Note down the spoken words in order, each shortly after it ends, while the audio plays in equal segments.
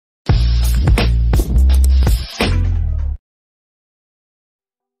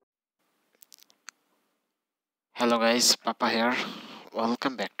Guys, Papa here.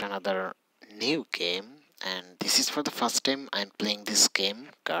 Welcome back to another new game, and this is for the first time I'm playing this game,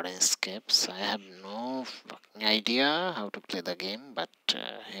 Gardenscapes. I have no fucking idea how to play the game, but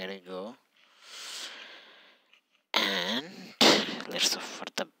here we go. And let's hope for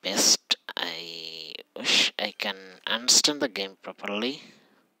the best. I wish I can understand the game properly.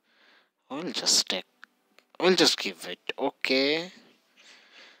 We'll just give it okay.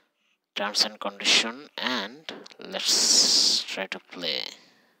 Terms and condition, and let's try to play.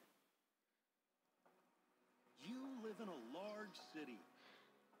 You live in a large city,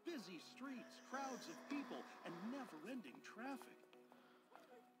 busy streets, crowds of people, and never-ending traffic.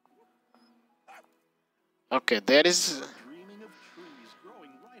 Okay, there is Dreaming of trees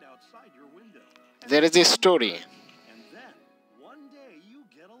growing right outside your window. there is a story. And then one day you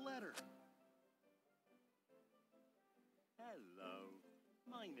get a letter. Hello,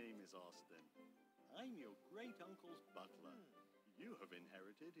 my name is Austin. I'm your great-uncle's butler. You have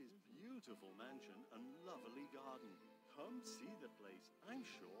inherited his beautiful mansion and lovely garden. Come see the place. I'm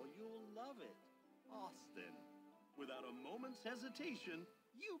sure you'll love it. Austin. Without a moment's hesitation,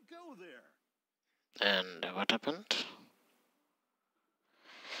 you go there. And what happened?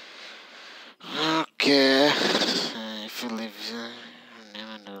 Okay, if you leave name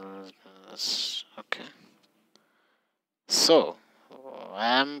and okay. So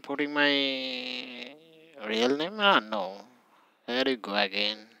I'm putting my real name. No. There you go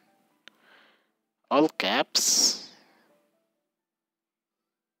again. All caps.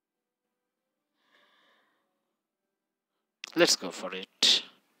 Let's go for it.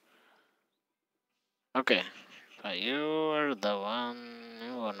 Okay. You are the one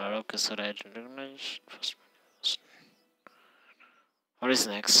owner. Okay, so I recognize first. What is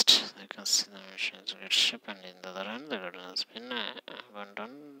next? I can see the machines get shipped, and in the other hand, the garden has been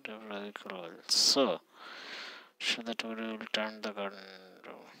abandoned. So, show that we will turn the garden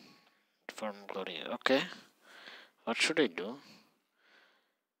for glory. Okay. What should I do?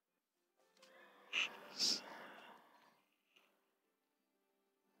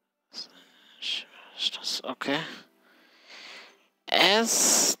 Okay.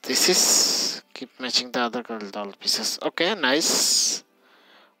 As this is keep matching the other doll pieces. Okay, nice.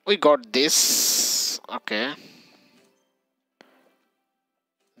 We got this. Okay.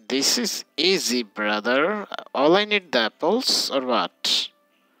 This is easy, brother. All I need the apples or what?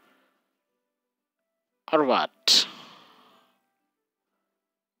 Or what?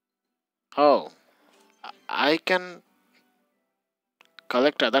 Oh. I can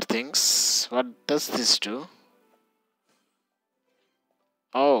collect other things. What does this do?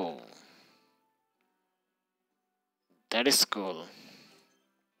 Oh. That is cool.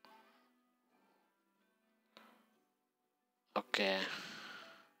 Okay.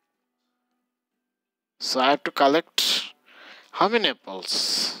 So I have to collect how many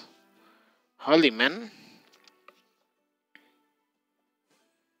apples? Holy man.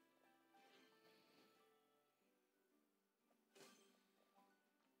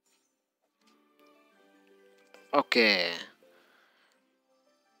 Okay.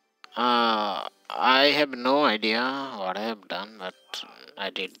 I have no idea what I have done, but I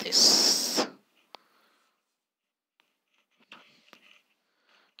did this.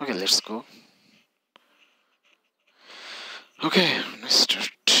 Okay, let's go. Okay, let's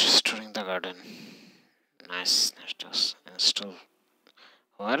start storing the garden. Nice. Let's install.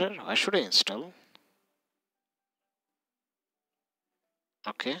 Why should I install?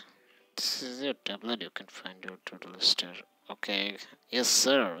 Okay. This is your tablet. You can find your total list here. Okay. Yes,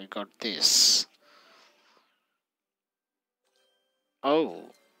 sir. We got this.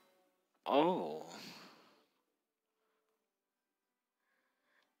 Oh. Oh.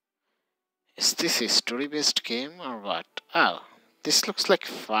 Is this a story-based game or what? Oh, this looks like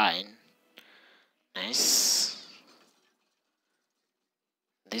fine. Nice.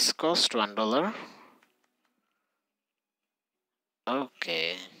 This cost $1.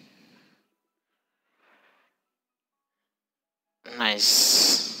 Okay.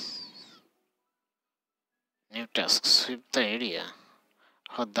 Nice. New task. Sweep the area.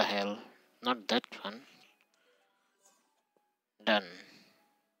 What the hell? Not that one. Done.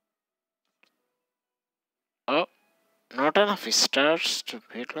 Oh, not enough stars to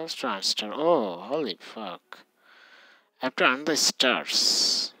be close to unstar. Oh, holy fuck. I have to earn the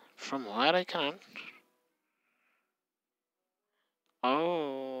stars. From where I can?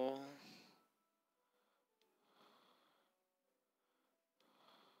 Oh.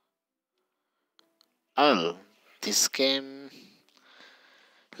 Oh, this game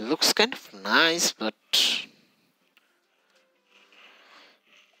looks kind of nice, but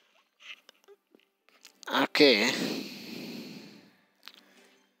Okay.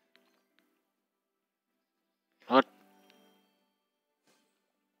 What?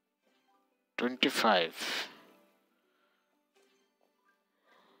 25.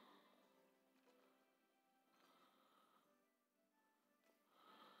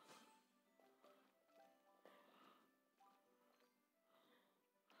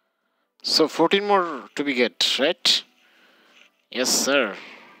 So 14 more to be get, right? Yes, sir.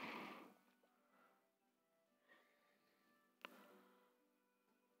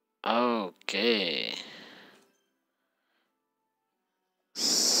 Okay.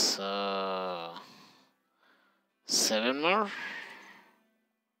 So 7 more.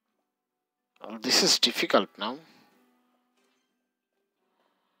 Oh, this is difficult now.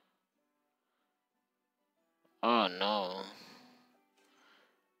 Oh no.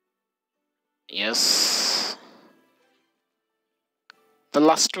 Yes. The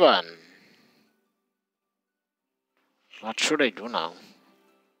last one. What should I do now?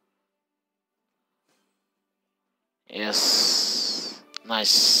 Yes.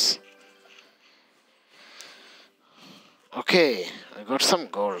 Nice. Okay, I got some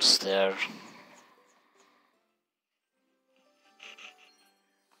goals there.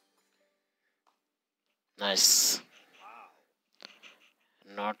 Nice.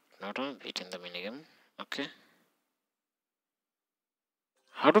 Not on beating the minigame. Okay.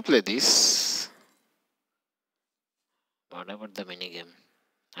 How to play this? What about the minigame?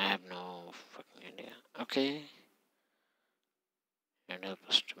 I have no fucking idea. Okay. And help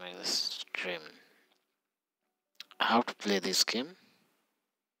us to make this stream. How to play this game?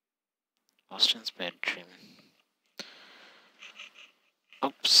 Austin's bedroom.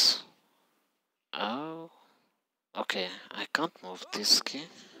 Oops. Oh. Okay, I can't move this key.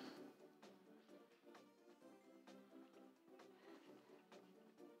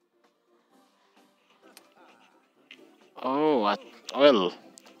 Oh, what? Well.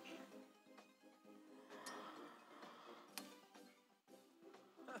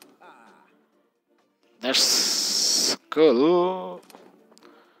 That's cool.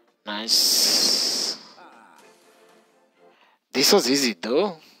 Nice. This was easy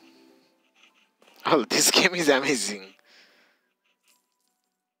though. Oh, this game is amazing.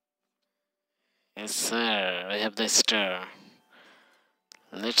 Yes, sir. We have the star.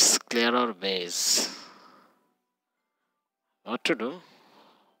 Let's clear our base. What to do?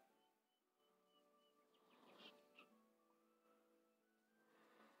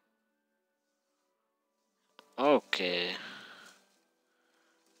 Okay.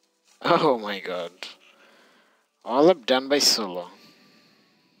 Oh my god. All up done by solo.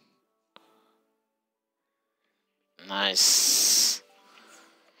 Nice.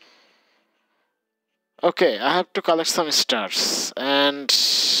 Okay, I have to collect some stars and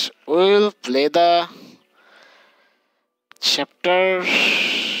we'll play the chapter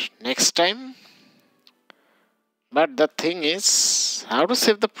next time. But the thing is, how to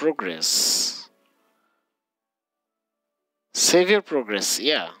save the progress? Save your progress,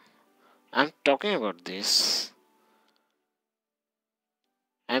 yeah. I'm talking about this.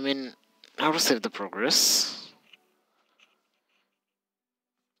 I mean, how to save the progress?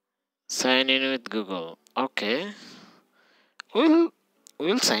 Sign in with Google. Okay. We'll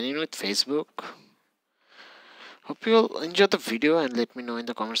sign in with Facebook. Hope you'll enjoy the video and let me know in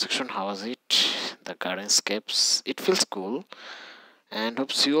the comment section how was it. The Gardenscapes. It feels cool. And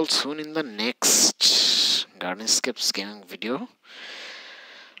hope see you all soon in the next Gardenscapes gaming video.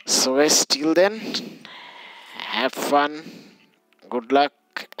 So guys, till then, have fun, good luck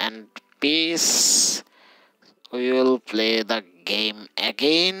and peace. We will play the game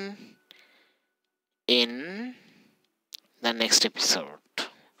again in the next episode.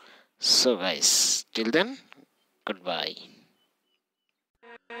 So guys, till then, goodbye.